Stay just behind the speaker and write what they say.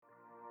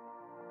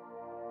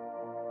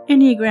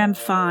Enneagram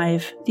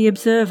 5, the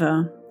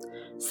observer.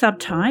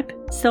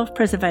 Subtype,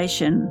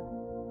 self-preservation.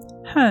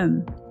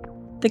 Home,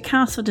 the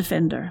castle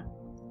defender.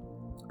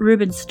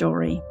 Ruben's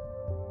story.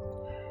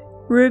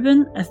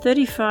 Ruben, a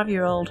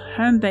 35-year-old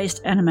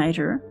home-based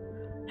animator,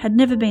 had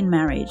never been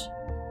married.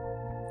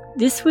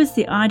 This was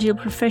the ideal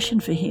profession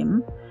for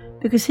him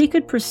because he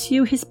could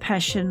pursue his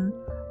passion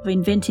of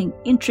inventing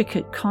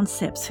intricate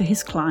concepts for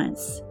his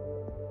clients.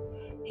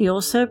 He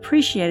also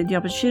appreciated the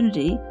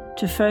opportunity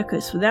to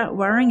focus without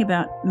worrying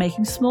about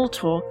making small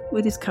talk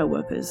with his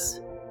co-workers.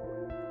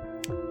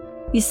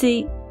 You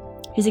see,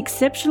 his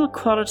exceptional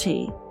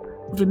quality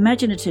of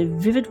imaginative,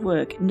 vivid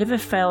work never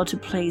failed to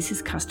please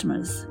his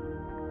customers.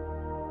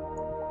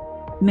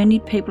 Many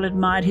people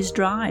admired his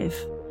drive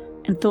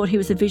and thought he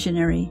was a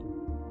visionary.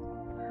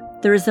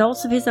 The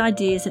results of his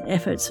ideas and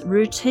efforts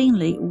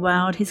routinely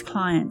wowed his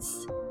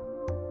clients.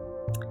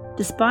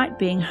 Despite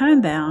being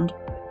homebound,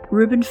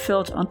 Ruben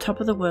felt on top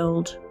of the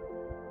world,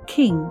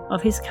 king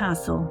of his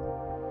castle.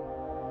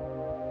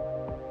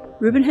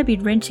 Ruben had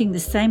been renting the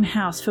same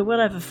house for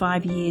well over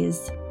 5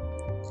 years,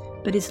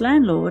 but his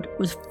landlord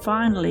was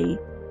finally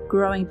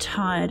growing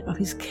tired of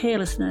his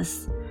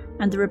carelessness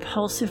and the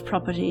repulsive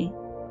property.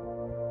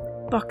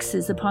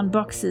 Boxes upon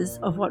boxes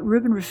of what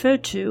Ruben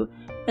referred to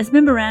as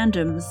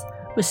memorandums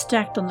were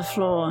stacked on the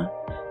floor,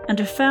 and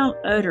a foul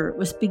odour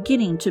was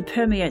beginning to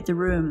permeate the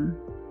room.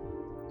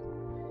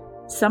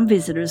 Some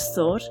visitors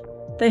thought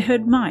they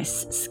heard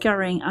mice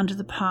scurrying under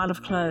the pile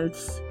of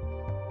clothes.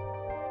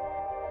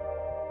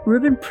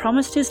 Ruben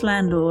promised his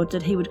landlord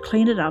that he would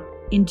clean it up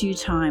in due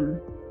time,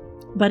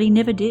 but he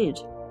never did.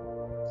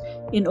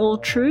 In all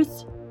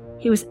truth,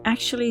 he was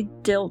actually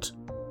dealt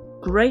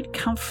great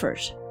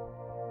comfort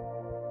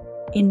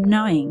in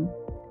knowing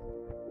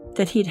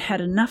that he'd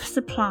had enough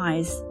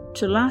supplies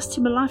to last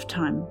him a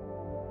lifetime.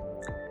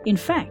 In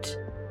fact,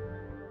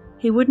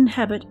 he wouldn't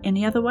have it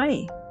any other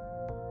way.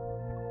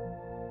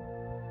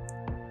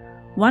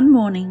 One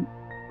morning,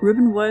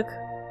 Ruben woke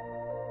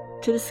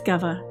to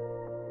discover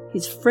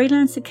his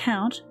freelance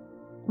account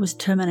was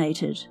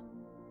terminated.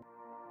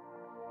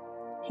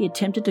 He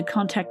attempted to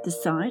contact the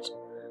site,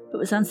 but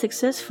was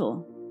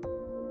unsuccessful.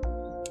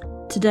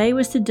 Today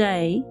was the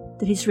day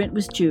that his rent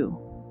was due,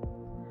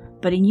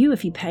 but he knew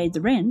if he paid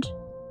the rent,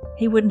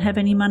 he wouldn't have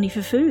any money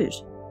for food.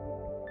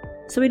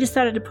 So he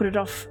decided to put it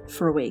off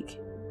for a week.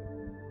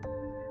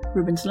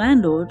 Ruben's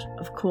landlord,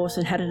 of course,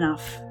 had had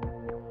enough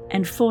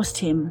and forced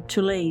him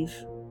to leave.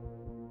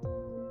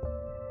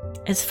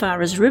 As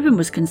far as Ruben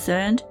was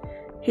concerned,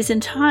 his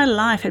entire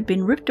life had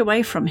been ripped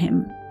away from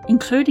him,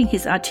 including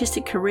his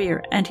artistic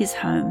career and his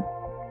home.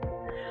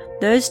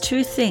 Those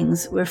two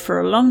things were for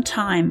a long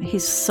time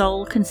his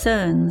sole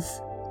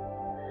concerns.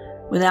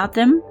 Without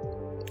them,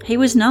 he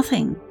was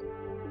nothing.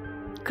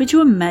 Could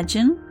you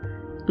imagine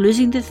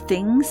losing the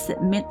things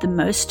that meant the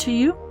most to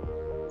you?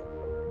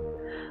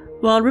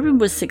 While Ruben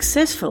was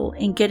successful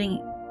in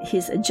getting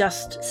his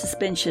adjust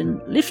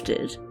suspension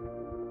lifted,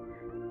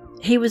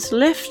 he was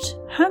left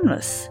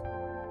homeless.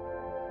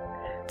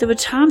 There were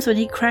times when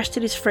he crashed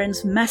at his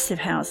friends' massive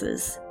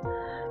houses,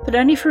 but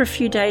only for a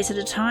few days at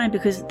a time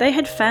because they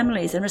had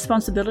families and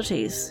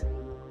responsibilities.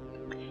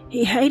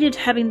 He hated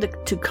having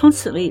to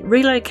constantly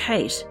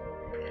relocate,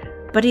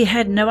 but he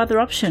had no other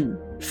option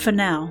for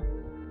now.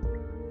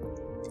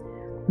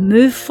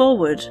 Move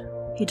forward,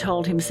 he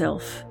told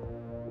himself.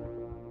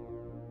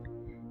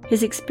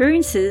 His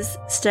experiences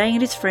staying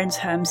at his friends'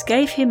 homes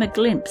gave him a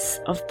glimpse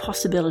of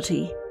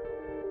possibility.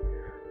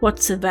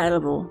 What's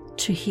available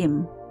to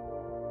him?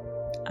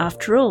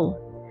 After all,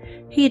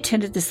 he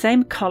attended the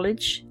same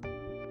college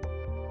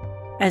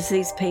as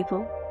these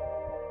people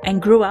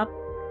and grew up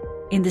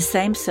in the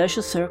same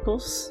social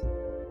circles.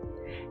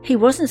 He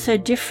wasn't so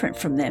different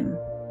from them.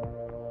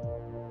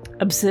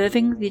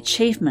 Observing the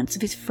achievements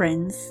of his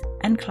friends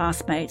and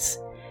classmates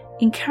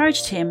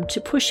encouraged him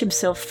to push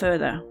himself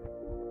further.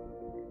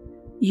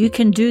 You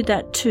can do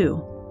that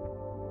too.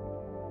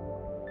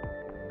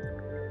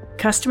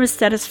 Customer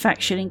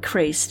satisfaction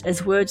increased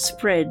as word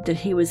spread that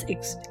he was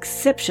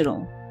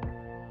exceptional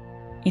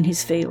in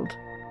his field,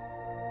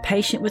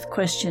 patient with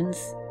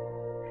questions,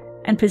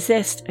 and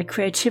possessed a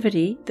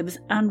creativity that was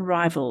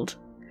unrivaled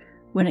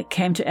when it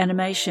came to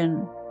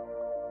animation.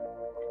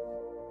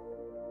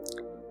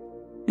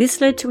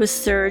 This led to a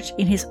surge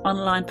in his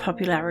online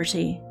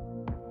popularity.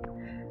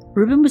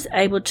 Ruben was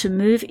able to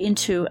move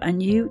into a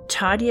new,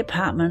 tidy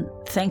apartment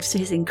thanks to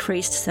his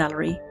increased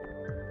salary.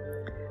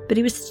 But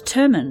he was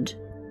determined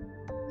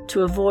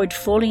to avoid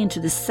falling into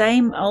the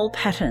same old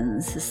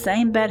patterns, the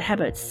same bad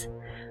habits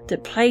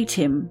that plagued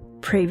him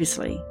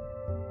previously.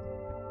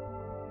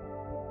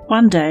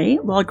 One day,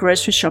 while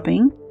grocery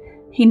shopping,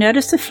 he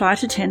noticed a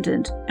flight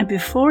attendant, and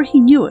before he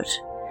knew it,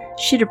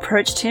 she'd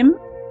approached him,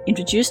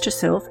 introduced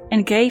herself,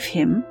 and gave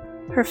him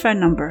her phone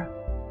number.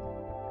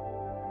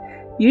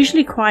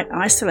 Usually quite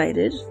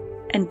isolated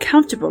and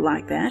comfortable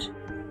like that,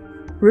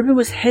 Ruben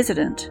was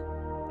hesitant.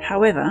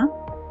 However,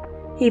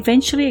 he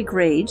eventually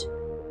agreed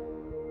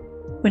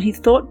when he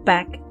thought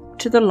back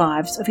to the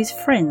lives of his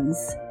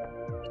friends.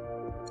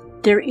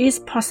 There is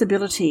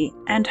possibility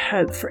and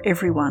hope for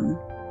everyone.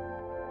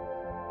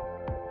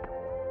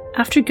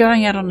 After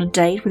going out on a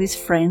date with his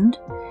friend,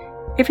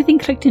 everything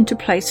clicked into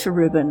place for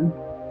Ruben.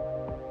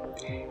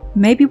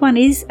 Maybe one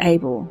is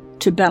able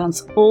to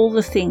balance all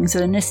the things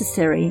that are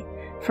necessary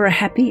for a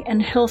happy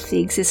and healthy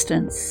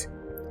existence,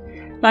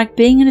 like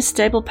being in a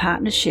stable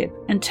partnership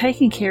and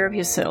taking care of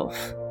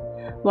yourself,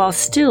 while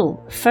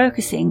still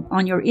focusing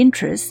on your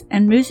interests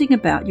and moving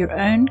about your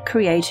own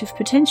creative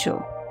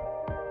potential.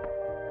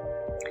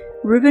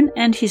 Ruben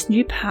and his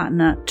new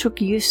partner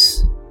took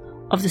use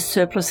of the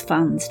surplus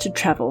funds to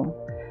travel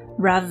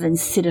rather than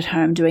sit at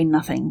home doing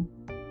nothing.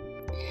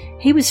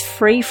 He was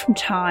free from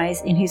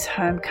ties in his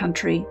home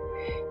country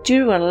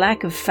due to a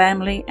lack of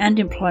family and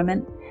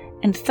employment,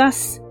 and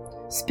thus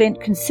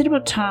spent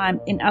considerable time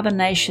in other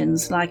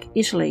nations like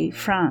Italy,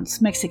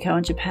 France, Mexico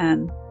and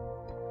Japan.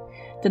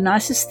 The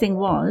nicest thing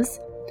was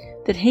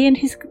that he and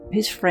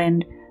his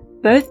friend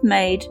both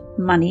made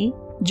money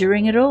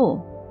during it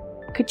all.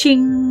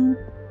 Ka-ching!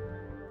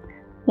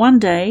 One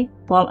day,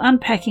 while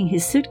unpacking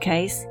his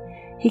suitcase,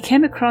 he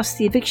came across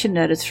the eviction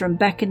notice from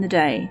back in the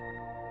day,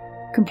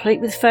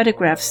 complete with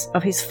photographs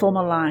of his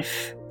former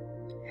life.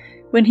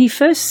 When he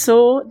first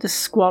saw the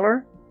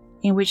squalor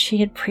in which he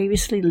had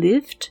previously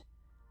lived,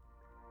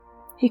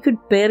 he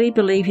could barely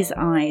believe his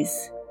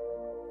eyes.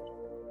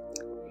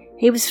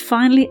 He was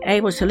finally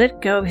able to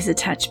let go of his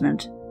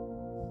attachment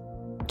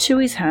to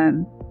his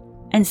home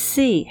and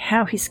see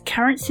how his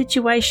current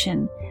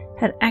situation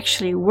had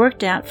actually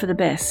worked out for the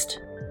best.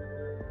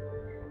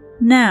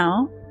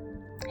 Now,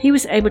 he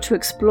was able to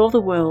explore the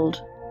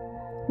world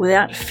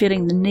without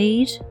feeling the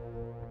need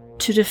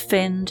to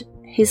defend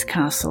his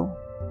castle.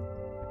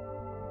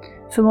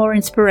 For more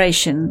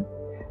inspiration,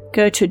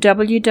 go to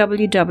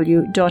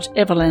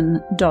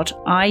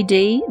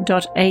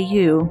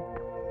www.evelyn.id.au.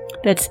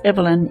 That's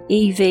Evelyn,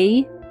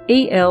 EVELYN.id.au.